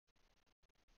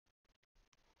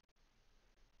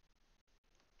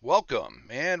Welcome,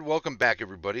 and welcome back,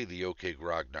 everybody, to the OK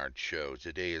Grognard Show.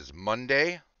 Today is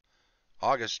Monday,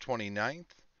 August 29th,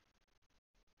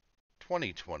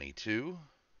 2022,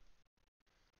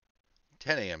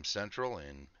 10 a.m. Central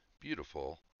in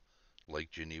beautiful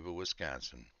Lake Geneva,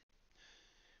 Wisconsin.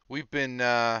 We've been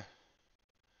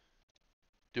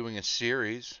doing a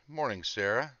series. Morning,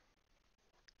 Sarah.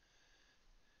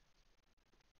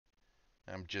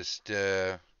 I'm just,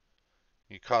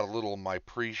 you caught a little of my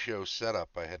pre-show setup.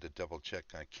 I had to double check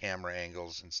my camera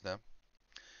angles and stuff.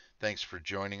 Thanks for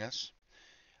joining us.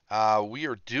 We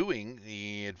are doing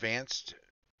the Advanced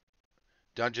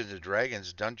Dungeons and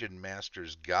Dragons Dungeon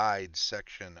Master's Guide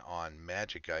section on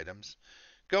magic items.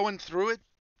 Going through it,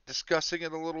 discussing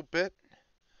it a little bit,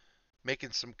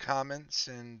 making some comments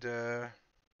and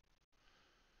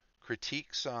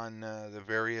critiques on the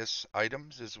various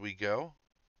items as we go.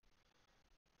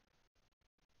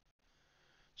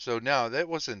 So no, that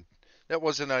wasn't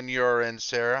on your end,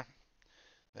 Sarah.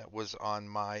 That was on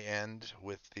my end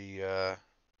with the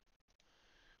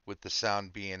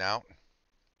sound being out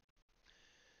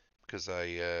because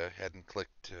I hadn't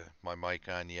clicked my mic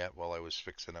on yet while I was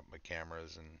fixing up my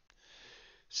cameras and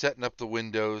setting up the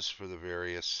windows for the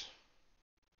various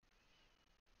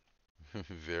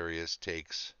various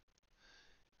takes.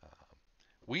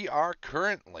 We are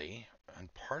currently on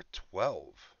part 12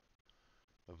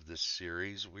 of this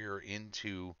series. We are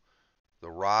into the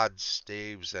rods,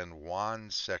 staves, and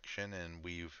wands section, and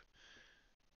we've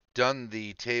done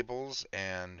the tables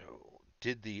and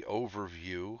did the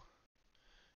overview.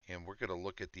 And we're going to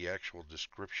look at the actual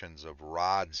descriptions of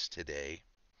rods today,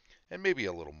 and maybe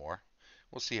a little more.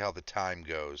 We'll see how the time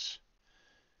goes.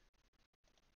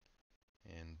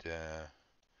 And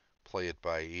play it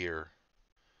by ear.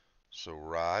 So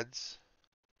rods,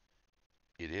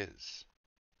 it is.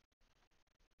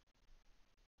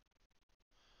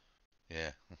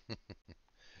 Yeah.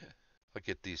 I'll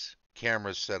get these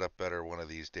cameras set up better one of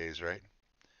these days, right?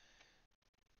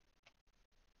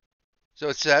 So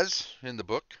it says in the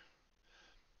book,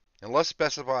 unless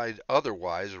specified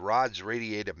otherwise, rods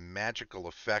radiate a magical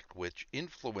effect which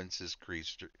influences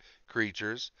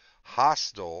creatures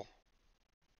hostile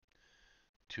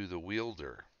to the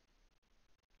wielder.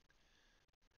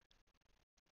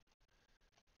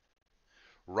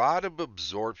 Rod of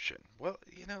absorption. Well,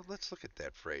 let's look at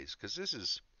that phrase because this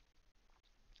is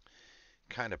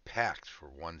kind of packed for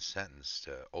one sentence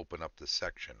to open up the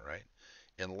section, right?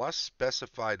 Unless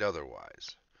specified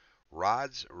otherwise,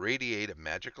 rods radiate a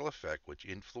magical effect which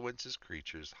influences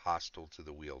creatures hostile to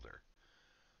the wielder.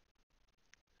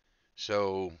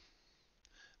 So,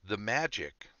 the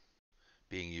magic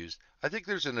being used, I think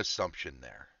there's an assumption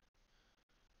there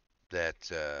that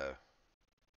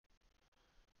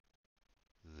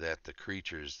the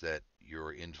creatures that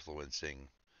you're influencing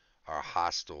are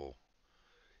hostile.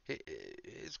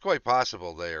 It's quite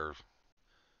possible they're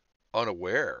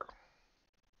unaware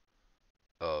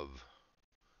of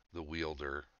the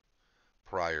wielder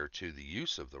prior to the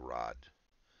use of the rod.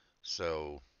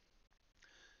 So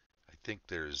I think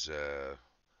there's a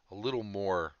little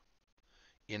more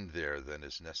in there than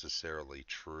is necessarily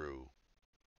true.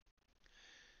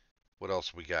 What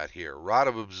else we got here? Rod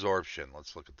of absorption.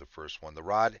 Let's look at the first one. The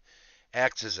rod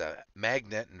acts as a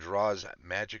magnet and draws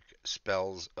magic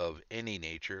spells of any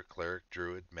nature, cleric,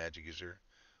 druid, magic user,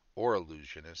 or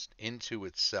illusionist, into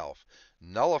itself,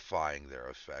 nullifying their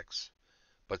effects,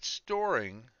 but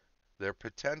storing their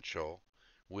potential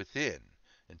within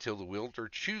until the wielder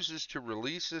chooses to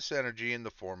release this energy in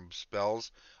the form of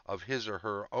spells of his or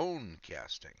her own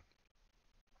casting.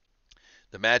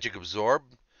 The magic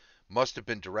absorbed must have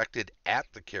been directed at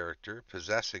the character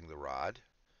possessing the rod,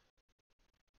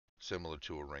 similar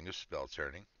to a ring of spell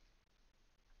turning.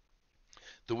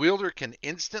 The wielder can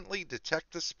instantly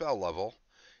detect the spell level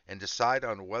and decide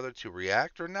on whether to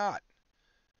react or not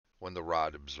when the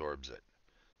rod absorbs it.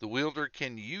 The wielder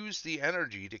can use the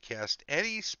energy to cast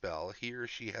any spell he or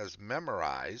she has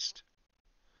memorized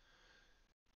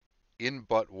in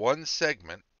but one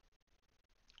segment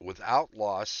without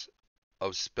loss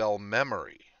of spell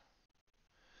memory,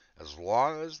 as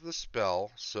long as the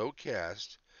spell so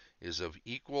cast is of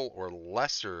equal or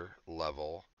lesser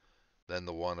level than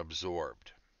the one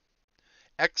absorbed.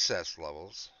 Excess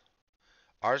levels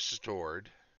are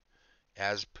stored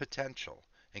as potential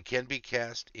and can be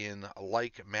cast in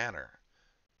like manner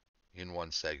in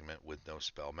one segment with no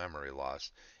spell memory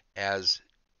loss as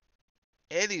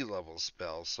any level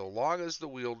spell so long as the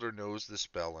wielder knows the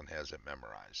spell and has it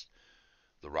memorized.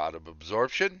 The Rod of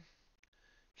Absorption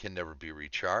can never be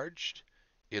recharged.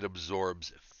 It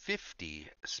absorbs 50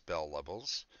 spell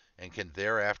levels and can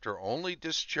thereafter only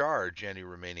discharge any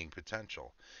remaining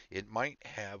potential it might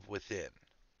have within.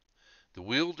 The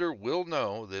wielder will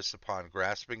know this upon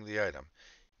grasping the item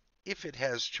if it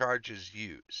has charges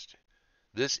used.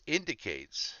 This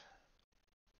indicates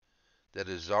that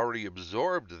it has already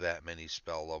absorbed that many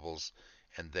spell levels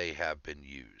and they have been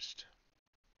used.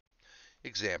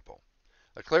 Example: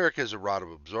 a cleric has a Rod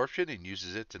of Absorption and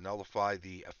uses it to nullify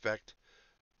the effect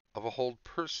of a hold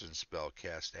person spell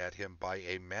cast at him by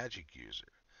a magic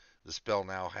user. The spell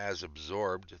now has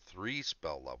absorbed 3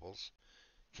 spell levels,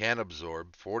 can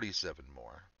absorb 47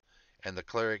 more, and the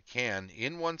cleric can,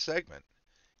 in one segment,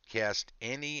 cast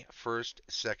any first,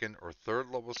 second, or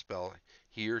third level spell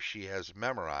he or she has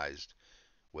memorized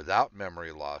without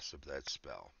memory loss of that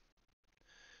spell.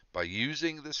 By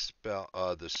using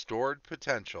the stored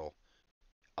potential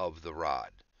of the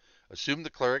rod, assume the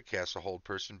cleric casts a hold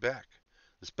person back.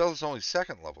 The spell is only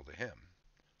second level to him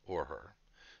or her,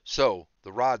 so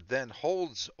the rod then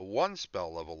holds 1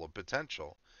 spell level of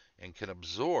potential and can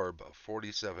absorb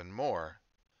 47 more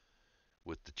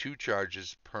with the 2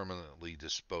 charges permanently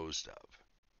disposed of.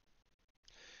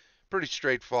 Pretty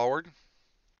straightforward.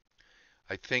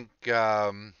 I think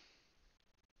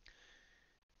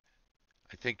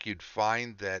you'd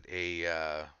find that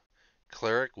a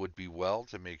cleric would be well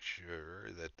to make sure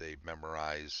that they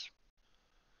memorize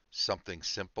something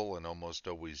simple and almost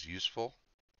always useful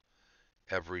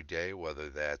every day, whether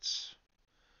that's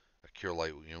a Cure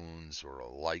Light Wounds or a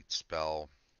light spell,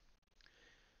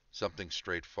 something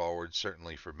straightforward.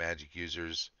 Certainly for magic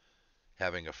users,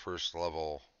 having a first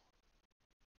level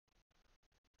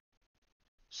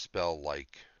spell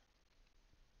like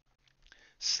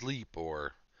Sleep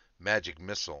or Magic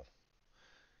Missile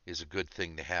is a good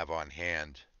thing to have on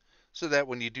hand, so that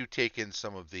when you do take in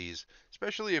some of these,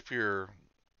 especially if you're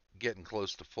getting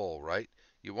close to full, right?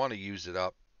 You want to use it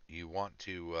up. You want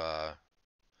to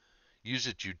use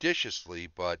it judiciously,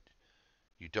 but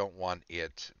you don't want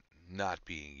it not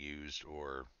being used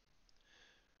or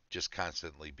just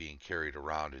constantly being carried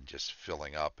around and just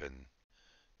filling up and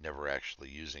never actually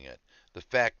using it. The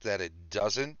fact that it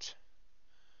doesn't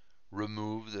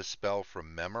remove the spell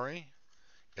from memory,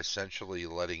 essentially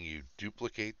letting you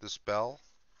duplicate the spell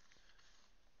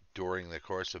during the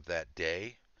course of that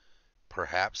day,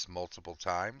 perhaps multiple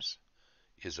times,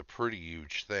 is a pretty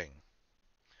huge thing.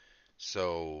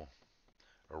 So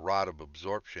a Rod of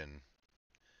Absorption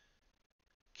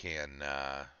can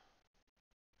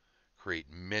create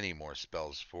many more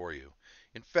spells for you.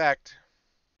 In fact,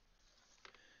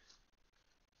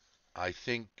 I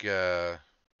think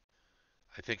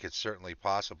it's certainly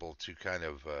possible to kind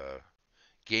of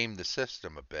game the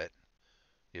system a bit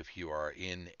if you are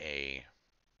in a.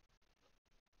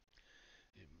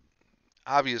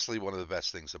 Obviously, one of the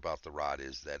best things about the rod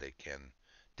is that it can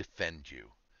defend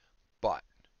you, but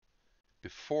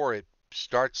before it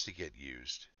starts to get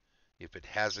used, if it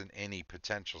hasn't any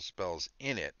potential spells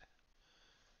in it,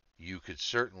 you could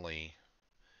certainly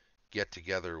get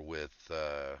together with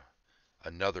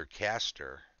another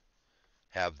caster,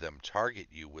 have them target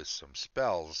you with some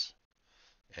spells,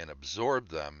 and absorb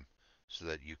them so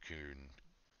that you can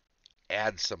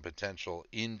add some potential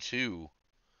into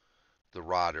the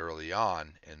rod early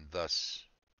on and thus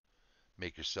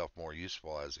make yourself more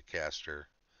useful as a caster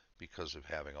because of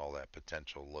having all that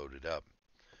potential loaded up.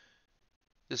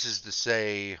 This is to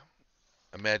say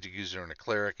a magic user and a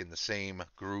cleric in the same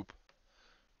group,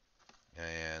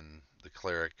 and the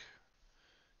cleric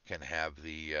can have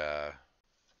the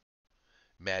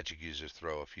magic user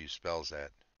throw a few spells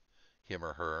at him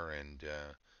or her and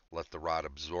let the rod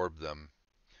absorb them,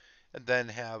 and then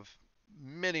have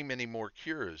many, many more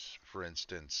cures, for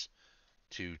instance,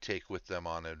 to take with them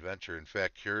on an adventure. In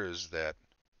fact, cures that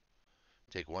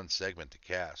take 1 segment to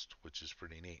cast, which is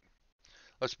pretty neat.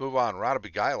 Let's move on. Rod of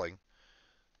Beguiling.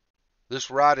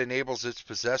 This rod enables its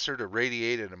possessor to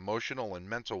radiate an emotional and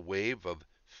mental wave of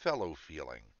fellow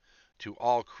feeling to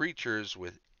all creatures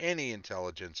with any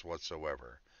intelligence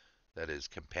whatsoever. That is,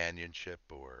 companionship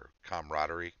or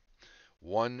camaraderie.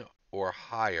 1 or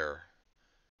higher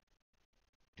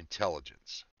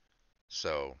intelligence.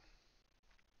 So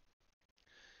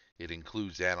it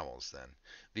includes animals then.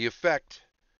 The effect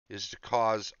is to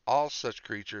cause all such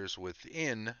creatures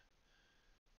within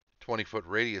 20-foot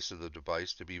radius of the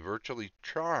device to be virtually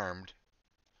charmed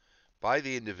by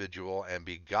the individual and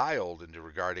beguiled into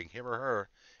regarding him or her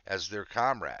as their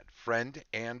comrade, friend,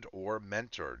 and or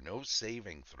mentor. No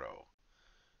saving throw.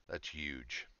 That's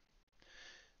huge.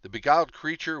 The beguiled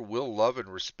creature will love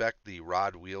and respect the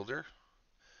rod wielder.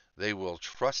 They will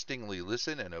trustingly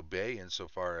listen and obey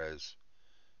insofar as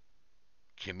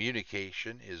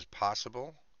Communication is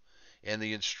possible, and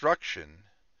the instruction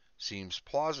seems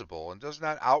plausible and does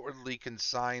not outwardly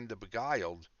consign the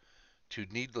beguiled to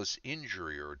needless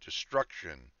injury or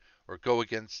destruction or go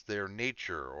against their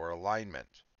nature or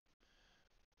alignment.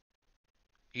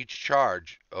 Each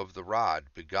charge of the rod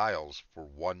beguiles for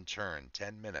one turn,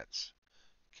 10 minutes,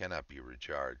 cannot be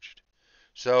recharged.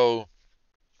 So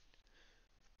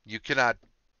you cannot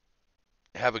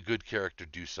have a good character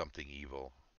do something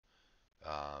evil.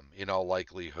 In all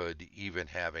likelihood, even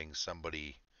having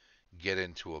somebody get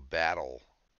into a battle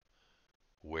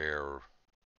where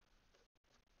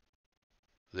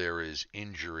there is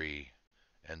injury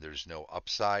and there's no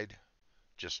upside,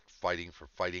 just fighting for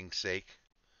fighting's sake,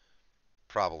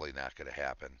 probably not going to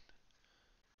happen.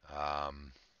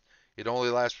 Um, it only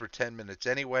lasts for 10 minutes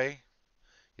anyway.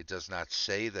 It does not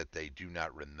say that they do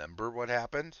not remember what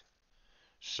happened.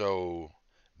 So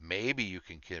maybe you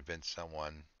can convince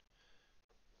someone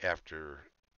after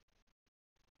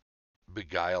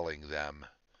beguiling them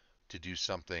to do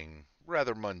something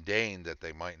rather mundane that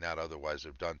they might not otherwise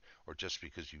have done, or just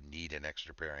because you need an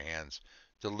extra pair of hands,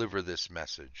 deliver this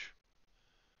message,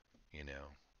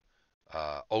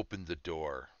 open the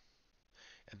door.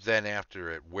 And then after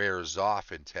it wears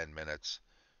off in 10 minutes,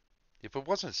 if it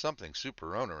wasn't something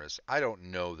super onerous, I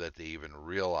don't know that they even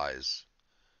realize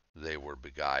they were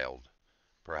beguiled.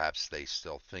 Perhaps they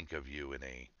still think of you in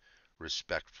a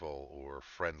respectful or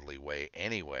friendly way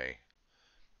anyway,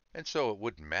 and so it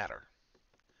wouldn't matter.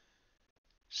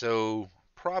 So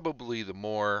probably the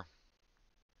more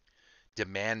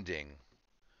demanding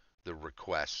the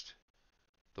request,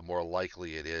 the more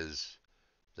likely it is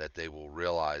that they will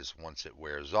realize once it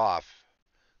wears off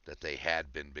that they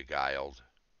had been beguiled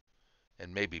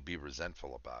and maybe be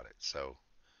resentful about it. So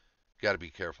got to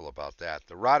be careful about that.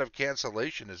 The rod of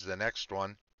cancellation is the next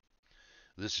one.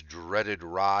 This dreaded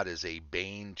rod is a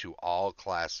bane to all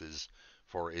classes,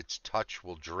 for its touch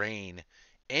will drain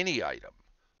any item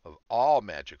of all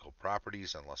magical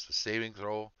properties unless the saving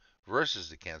throw versus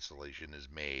the cancellation is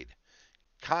made.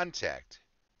 Contact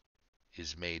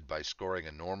is made by scoring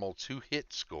a normal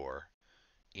 2-hit score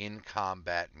in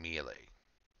combat melee.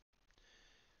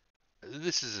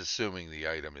 This is assuming the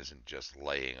item isn't just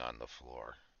laying on the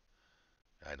floor.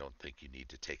 I don't think you need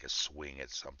to take a swing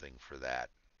at something for that,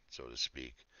 so to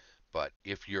speak. But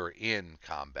if you're in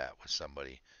combat with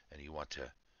somebody and you want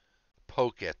to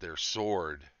poke at their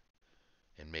sword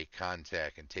and make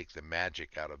contact and take the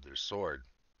magic out of their sword,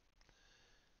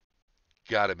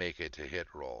 got to make it to hit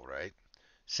roll, right?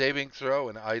 Saving throw,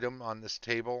 an item on this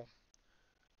table: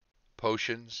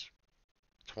 potions,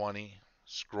 20,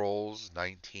 scrolls,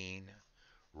 19,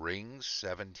 rings,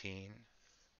 17.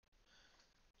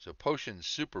 So potions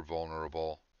super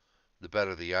vulnerable. The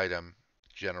better the item,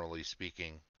 generally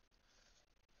speaking,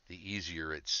 the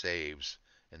easier it saves,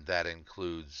 and that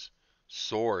includes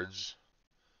swords,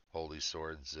 holy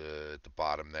swords at the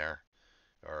bottom there,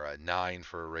 or a 9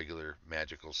 for a regular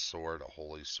magical sword. A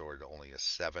holy sword, only a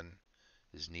 7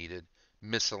 is needed.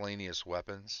 Miscellaneous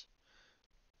weapons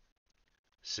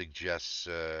suggests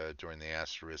during the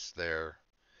asterisk there.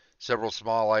 Several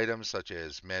small items such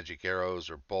as magic arrows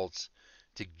or bolts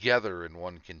together in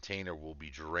one container will be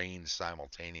drained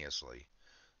simultaneously.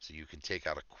 So you can take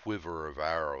out a quiver of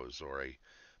arrows or a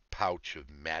pouch of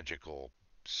magical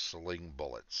sling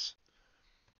bullets.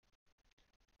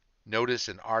 Notice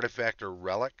an artifact or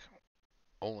relic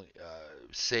only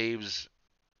saves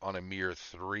on a mere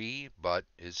 3, but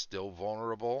is still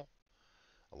vulnerable.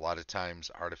 A lot of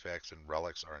times artifacts and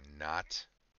relics are not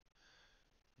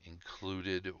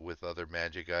included with other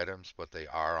magic items, but they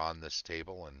are on this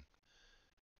table and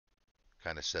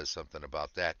kind of says something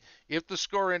about that. If the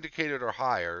score indicated or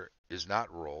higher is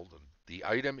not rolled, the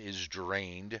item is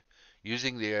drained.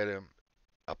 Using the item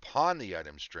upon the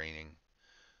item's draining,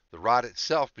 the rod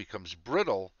itself becomes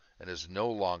brittle and is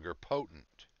no longer potent.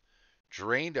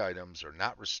 Drained items are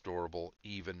not restorable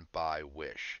even by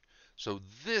wish. So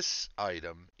this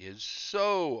item is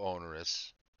so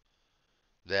onerous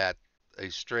that they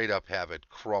straight up have it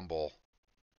crumble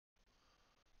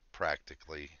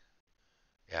practically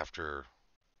after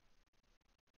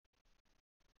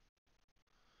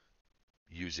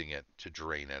using it to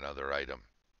drain another item.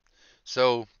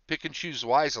 So pick and choose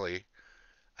wisely.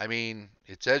 I mean,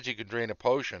 it says you can drain a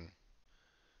potion,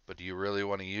 but do you really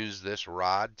want to use this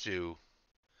rod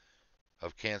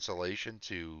of cancellation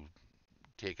to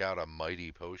take out a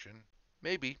mighty potion?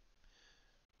 Maybe.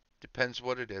 Depends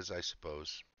what it is, I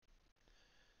suppose.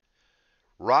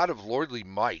 Rod of Lordly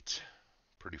Might.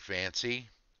 Pretty fancy.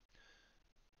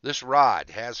 This rod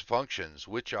has functions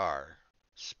which are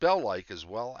spell-like as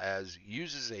well as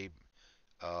uses a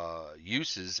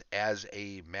uses as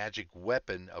a magic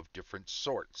weapon of different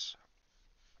sorts.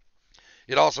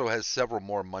 It also has several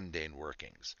more mundane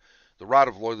workings. The rod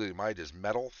of loyalty might is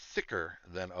metal, thicker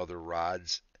than other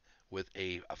rods, with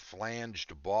a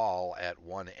flanged ball at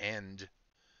one end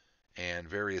and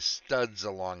various studs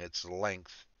along its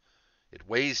length. It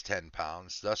weighs 10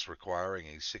 pounds, thus requiring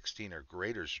a 16 or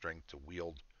greater strength to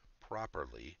wield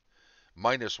properly.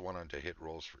 -1 on to hit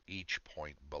rolls for each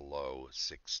point below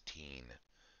 16.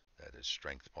 That is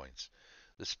strength points.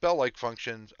 The spell-like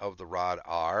functions of the rod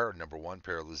are, number 1,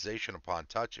 paralyzation upon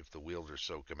touch if the wielder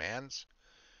so commands.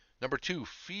 Number 2,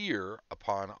 fear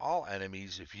upon all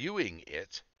enemies viewing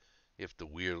it if the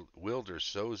wielder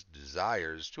so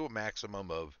desires, to a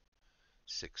maximum of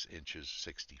 6 inches,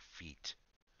 60 feet.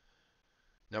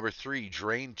 Number 3,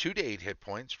 drain 2 to 8 hit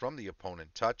points from the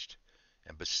opponent touched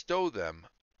and bestow them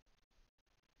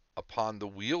upon the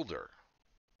wielder,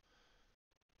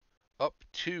 up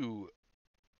to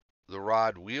the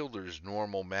rod wielder's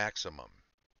normal maximum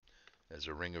as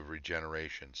a ring of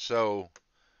regeneration. So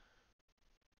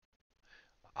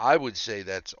I would say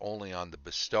that's only on the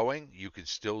bestowing. You could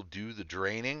still do the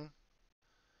draining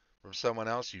from someone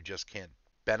else. You just can't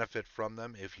benefit from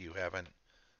them if you haven't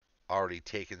already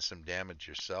taken some damage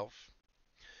yourself.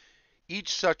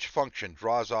 Each such function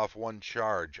draws off 1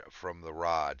 charge from the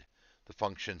rod. The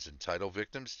functions entitle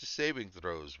victims to saving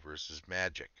throws versus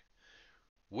magic,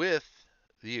 with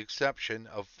the exception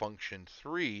of function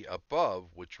 3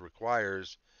 above, which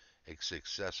requires a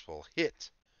successful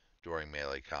hit during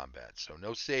melee combat. So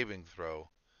no saving throw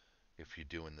if you're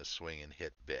doing the swing and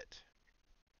hit bit.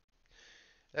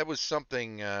 That was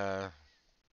something that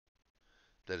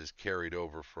is carried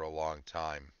over for a long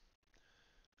time.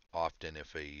 Often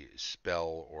if a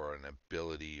spell or an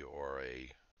ability or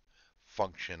a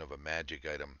function of a magic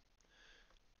item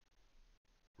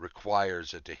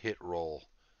requires it to hit roll,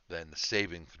 then the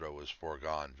saving throw is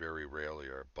foregone. Very rarely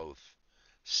are both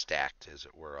stacked, as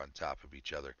it were, on top of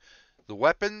each other. The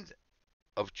weapon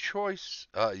of choice,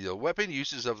 the weapon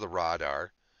uses of the rod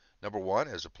are, number 1,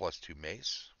 as a +2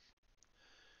 mace.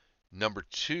 Number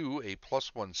 2, a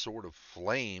 +1 sword of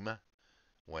flame.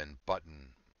 When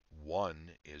button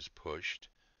 1 is pushed,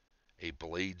 a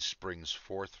blade springs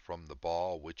forth from the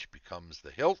ball, which becomes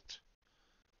the hilt,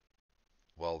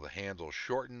 while the handle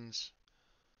shortens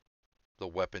the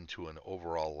weapon to an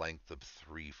overall length of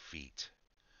 3 feet.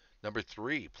 Number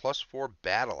 3, +4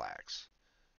 battle axe.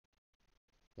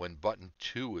 When button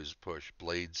 2 is pushed,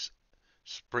 blades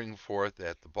spring forth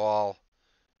at the ball,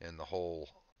 and the whole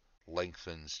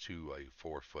lengthens to a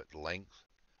 4-foot length.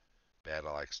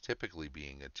 Battle axe typically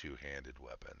being a 2-handed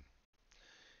weapon.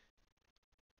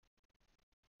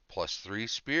 +3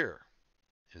 spear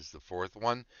is the 4th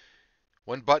one.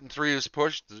 When button 3 is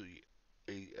pushed,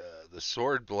 the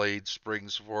sword blade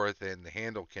springs forth and the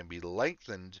handle can be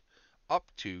lengthened up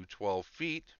to 12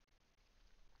 feet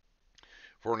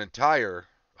for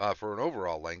an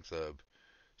overall length of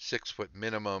 6-foot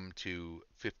minimum to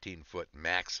 15-foot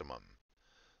maximum.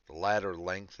 The latter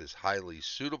length is highly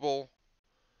suitable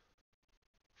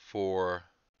for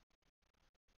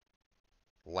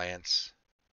lance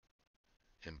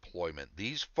employment.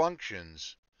 These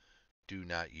functions do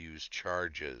not use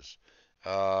charges.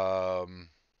 That's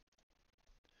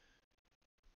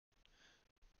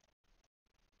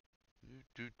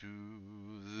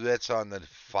on the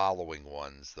following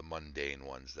ones, the mundane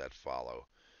ones that follow.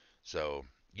 So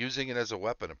using it as a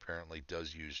weapon apparently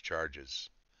does use charges.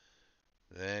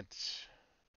 That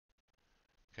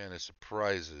kind of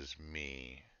surprises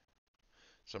me.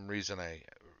 Some reason I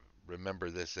remember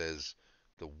this as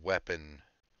the weapon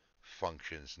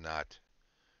functions not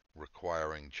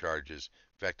requiring charges.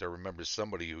 In fact, I remember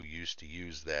somebody who used to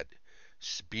use that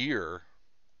spear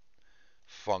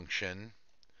function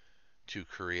to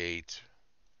create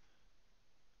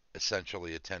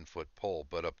essentially a 10-foot pole,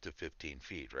 but up to 15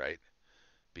 feet, right?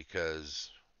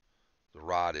 Because the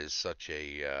rod is such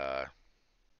a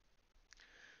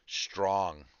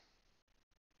strong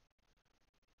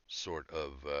sort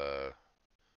of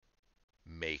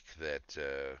make that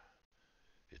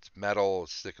it's metal,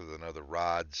 it's thicker than other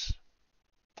rods.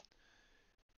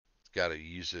 It's got to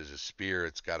use it as a spear.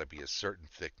 It's got to be a certain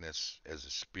thickness as a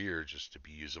spear just to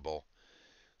be usable.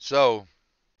 So,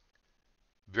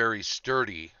 very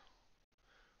sturdy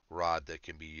rod that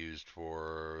can be used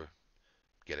for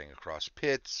getting across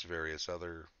pits, various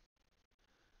other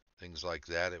things like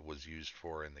that. It was used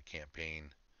for in the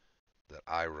campaign that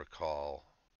I recall,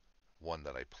 one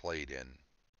that I played in.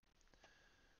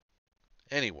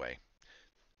 Anyway,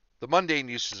 the mundane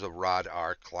uses of rod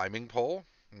are climbing pole,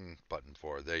 button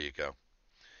 4, there you go.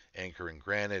 Anchor in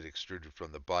granite extruded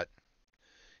from the butt.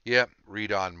 Yep,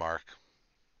 read on, Mark.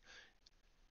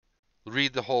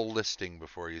 Read the whole listing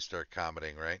before you start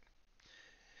commenting, right?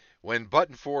 When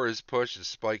button 4 is pushed, the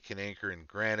spike can anchor in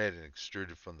granite and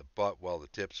extruded from the butt while the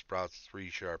tip sprouts 3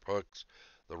 sharp hooks.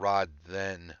 The rod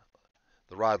then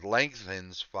the rod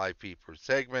lengthens 5 feet per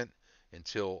segment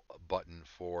until button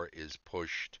 4 is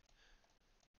pushed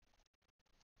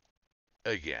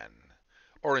again,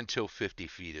 or until 50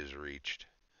 feet is reached.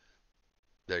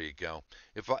 There you go.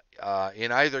 If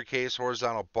In either case,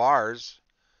 horizontal bars,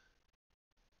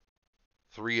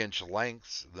 3-inch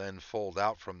lengths, then fold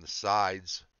out from the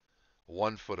sides,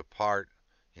 1 foot apart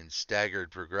in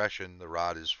staggered progression. The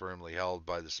rod is firmly held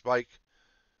by the spike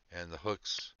and the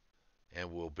hooks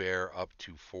and will bear up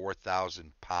to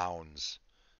 4,000 pounds,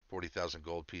 40,000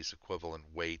 gold piece equivalent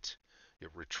weight. It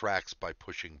retracts by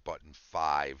pushing button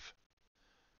 5.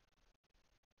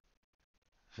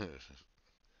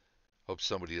 Hope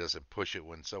somebody doesn't push it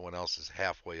when someone else is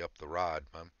halfway up the rod.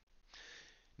 Huh?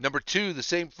 Number 2, the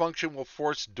same function will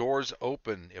force doors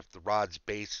open if the rod's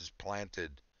base is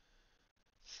planted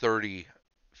 30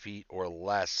 feet or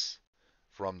less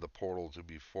from the portal to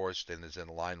be forced and is in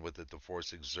line with it. The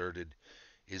force exerted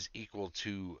is equal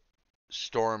to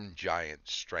storm giant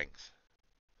strength.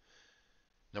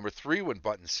 Number 3, when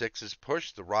button 6 is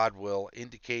pushed, the rod will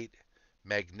indicate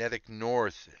magnetic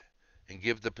north and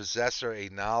give the possessor a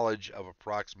knowledge of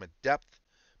approximate depth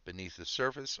beneath the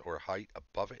surface or height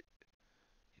above it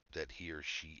that he or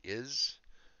she is.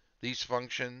 These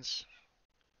functions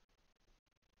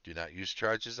do not use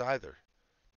charges either.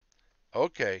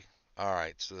 Okay, all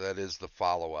right, so that is the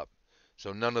follow-up.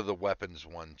 So none of the weapons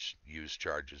ones use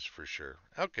charges for sure.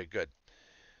 Okay, good.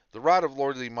 The Rod of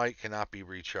Lordly Might cannot be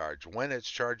recharged. When its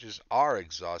charges are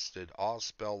exhausted, all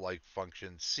spell-like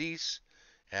functions cease,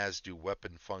 as do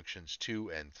weapon functions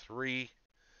 2 and 3,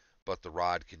 but the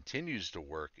rod continues to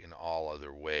work in all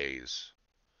other ways.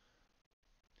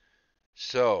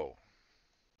 So,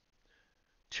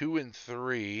 2 and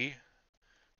 3,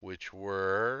 which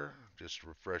were, just to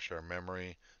refresh our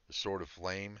memory, the Sword of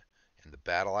Flame and the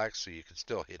Battle Axe, so you can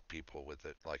still hit people with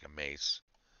it like a mace.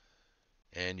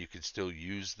 And you can still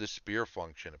use the spear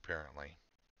function, apparently.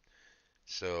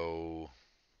 So,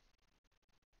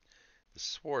 the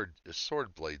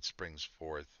sword blade springs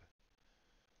forth,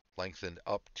 lengthened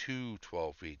up to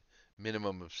 12 feet,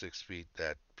 minimum of 6 feet.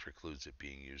 That precludes it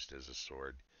being used as a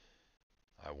sword.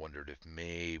 I wondered if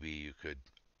maybe you could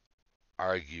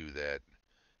argue that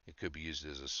it could be used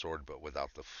as a sword, but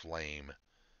without the flame.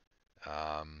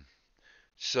 Um,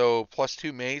 so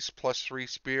 +2 mace, +3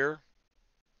 spear,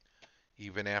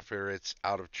 even after it's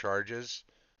out of charges.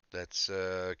 That's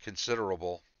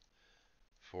considerable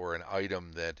for an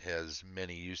item that has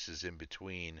many uses in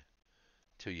between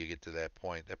till you get to that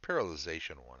point. That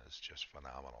paralyzation one is just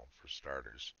phenomenal for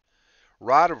starters.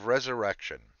 Rod of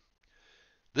Resurrection.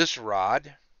 This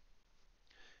rod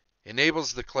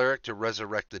enables the cleric to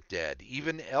resurrect the dead,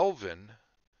 even elven,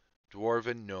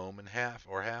 dwarven, gnome, and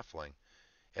halfling,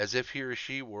 as if he or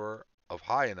she were of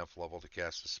high enough level to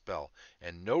cast a spell,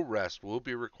 and no rest will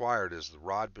be required as the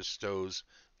rod bestows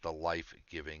the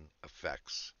life-giving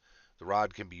effects. The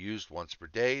rod can be used once per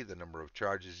day. The number of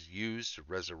charges used to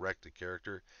resurrect a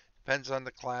character depends on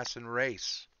the class and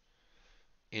race.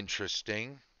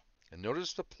 Interesting. And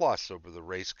notice the plus over the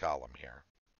race column here.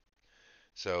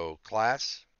 So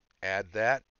class, add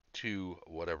that to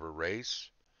whatever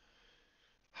race.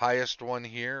 Highest one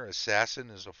here, assassin,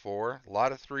 is a 4. A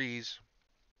lot of 3s.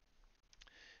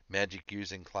 Magic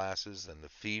using classes, and the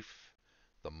thief,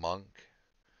 the monk.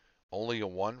 Only a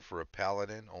 1 for a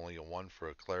paladin, only a 1 for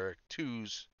a cleric,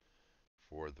 2s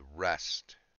for the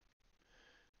rest.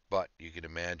 But you can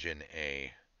imagine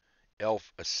a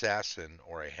elf assassin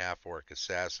or a half-orc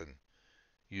assassin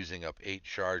using up 8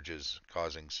 charges,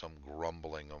 causing some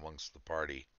grumbling amongst the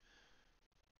party.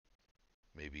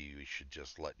 Maybe we should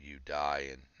just let you die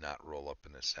and not roll up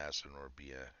an assassin or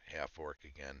be a half-orc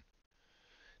again.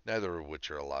 Neither of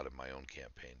which are allowed in my own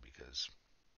campaign because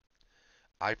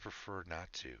I prefer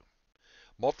not to.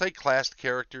 Multi-classed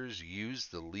characters use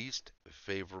the least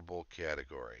favorable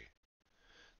category.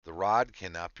 The rod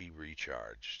cannot be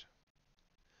recharged.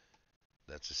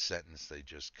 That's a sentence they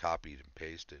just copied and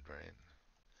pasted, right?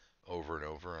 Over and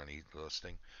over on each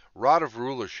listing. Rod of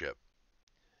Rulership.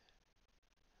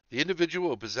 The individual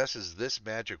who possesses this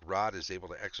magic rod is able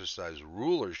to exercise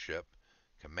rulership,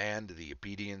 command the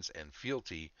obedience and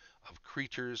fealty of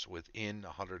creatures within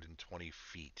 120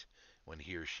 feet when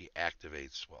he or she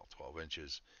activates, 12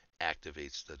 inches,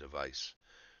 activates the device.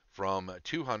 From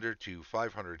 200 to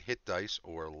 500 hit dice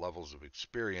or levels of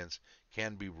experience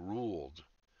can be ruled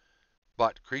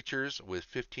But creatures with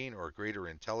 15 or greater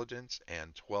intelligence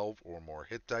and 12 or more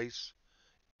hit dice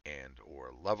and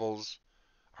or levels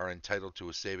are entitled to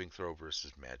a saving throw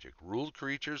versus magic. Ruled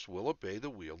creatures will obey the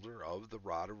wielder of the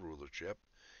Rod of Rulership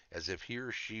as if he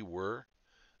or she were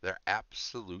their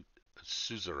absolute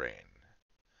suzerain.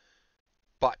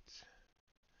 But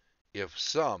if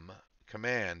some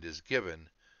command is given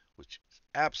which is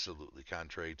absolutely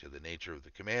contrary to the nature of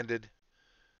the commanded,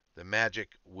 the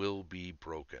magic will be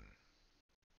broken.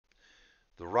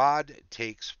 The rod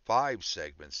takes 5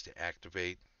 segments to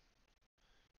activate.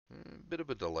 A bit of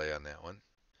a delay on that one.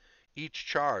 Each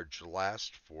charge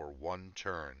lasts for 1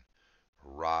 turn.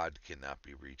 Rod cannot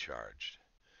be recharged.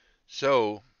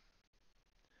 So,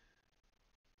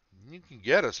 you can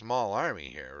get a small army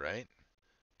here, right?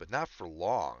 But not for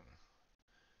long.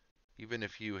 Even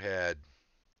if you had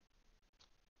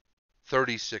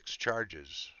 36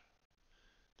 charges,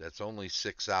 that's only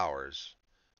 6 hours,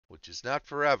 which is not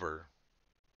forever.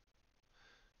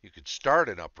 You could start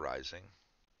an uprising,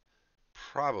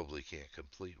 probably can't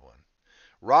complete one.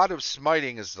 Rod of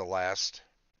Smiting is the last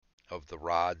of the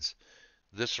rods.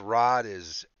 This rod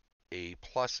is a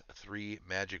 +3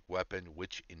 magic weapon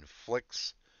which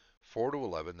inflicts 4 to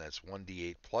 11, that's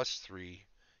 1d8 plus 3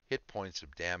 hit points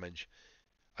of damage.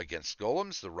 Against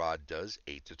golems, the rod does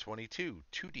 8 to 22,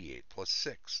 2d8 plus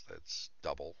 6, that's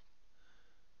double.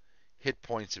 Hit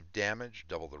points of damage,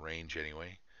 double the range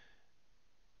anyway.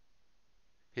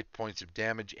 Hit points of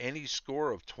damage, any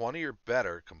score of 20 or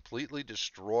better completely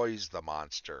destroys the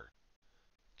monster.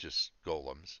 Just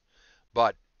golems.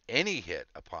 But any hit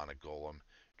upon a golem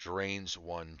drains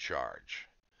 1 charge.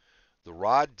 The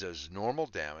rod does normal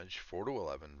damage, 4 to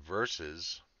 11,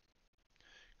 versus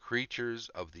creatures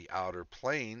of the outer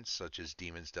plane, such as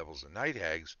demons, devils, and night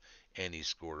hags. Any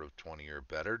score of 20 or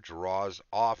better draws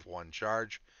off 1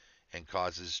 charge and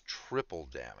causes triple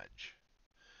damage.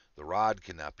 The rod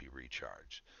cannot be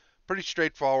recharged. Pretty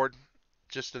straightforward.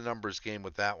 Just a numbers game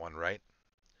with that one, right?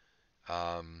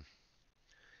 Um,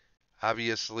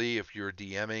 Obviously, if you're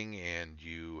DMing and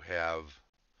you have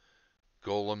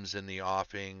golems in the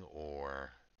offing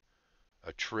or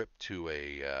a trip to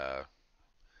a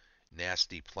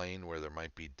nasty plane where there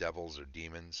might be devils or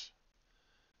demons,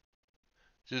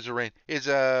 suzerain is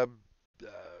a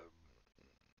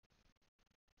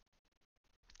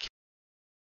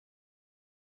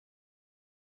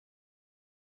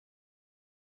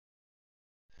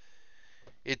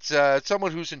it's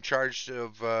someone who's in charge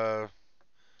of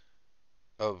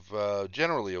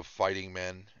generally of fighting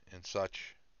men and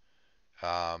such.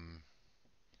 Um,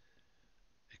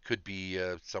 it could be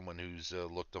someone who's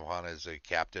looked upon as a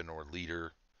captain or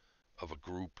leader of a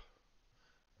group.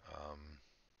 Um,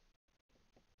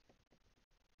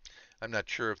 I'm not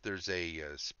sure if there's a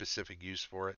specific use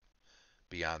for it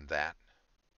beyond that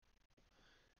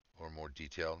or more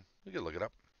detailed. We can look it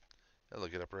up. I'll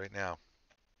look it up right now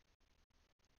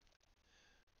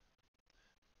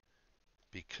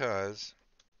because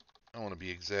I want to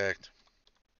be exact.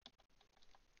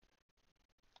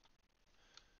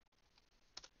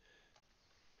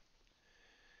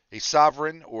 A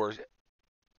sovereign or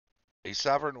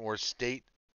state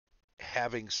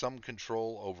having some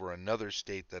control over another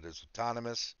state that is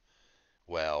autonomous.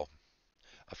 Well,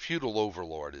 a feudal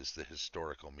overlord is the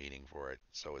historical meaning for it,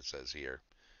 so it says here.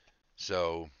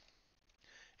 So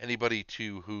anybody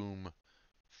to whom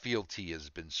fealty has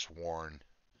been sworn.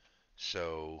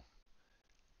 So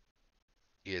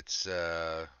it's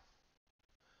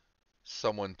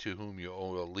someone to whom you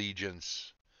owe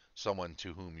allegiance, someone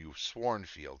to whom you've sworn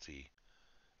fealty,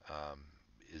 um,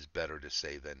 is better to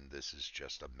say than this is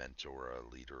just a mentor,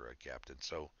 a leader, a captain.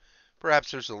 So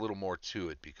perhaps there's a little more to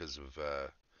it because of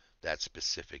that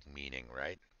specific meaning,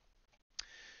 right?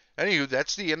 Anywho,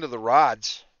 that's the end of the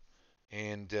rods,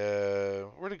 and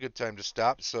we're at a good time to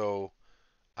stop. So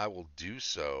I will do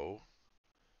so,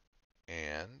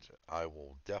 and I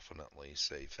will definitely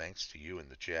say thanks to you in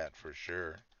the chat for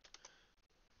sure.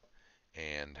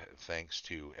 And thanks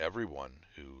to everyone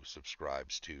who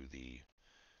subscribes to the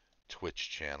Twitch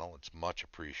channel. It's much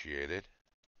appreciated.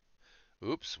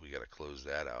 Oops, we got to close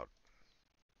that out.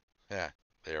 Yeah,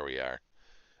 there we are.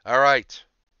 All right.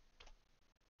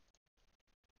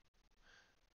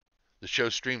 The show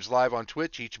streams live on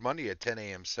Twitch each Monday at 10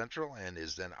 a.m. Central and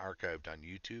is then archived on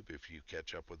YouTube if you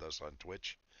catch up with us on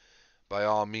Twitch. By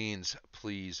all means,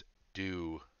 please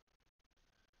do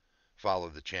follow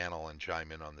the channel and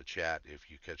chime in on the chat if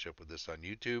you catch up with this on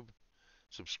YouTube.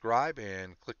 Subscribe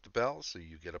and click the bell so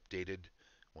you get updated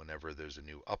whenever there's a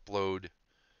new upload.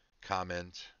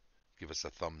 Comment, give us a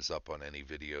thumbs up on any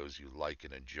videos you like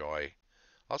and enjoy.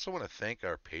 Also want to thank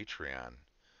our Patreon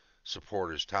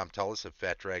Supporters Tom Tullis of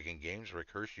Fat Dragon Games, Rick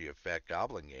Hershey of Fat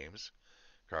Goblin Games,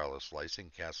 Carlos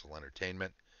Lysing, Castle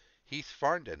Entertainment, Heath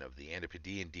Farndon of the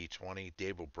D&D 20,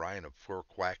 Dave O'Brien of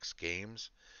Quacks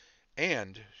Games,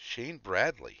 and Shane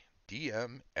Bradley,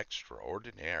 DM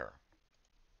Extraordinaire.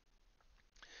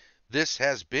 This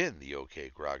has been the OK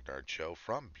Grognard Show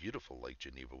from beautiful Lake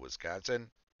Geneva,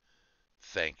 Wisconsin.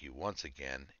 Thank you once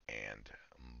again, and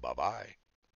bye-bye.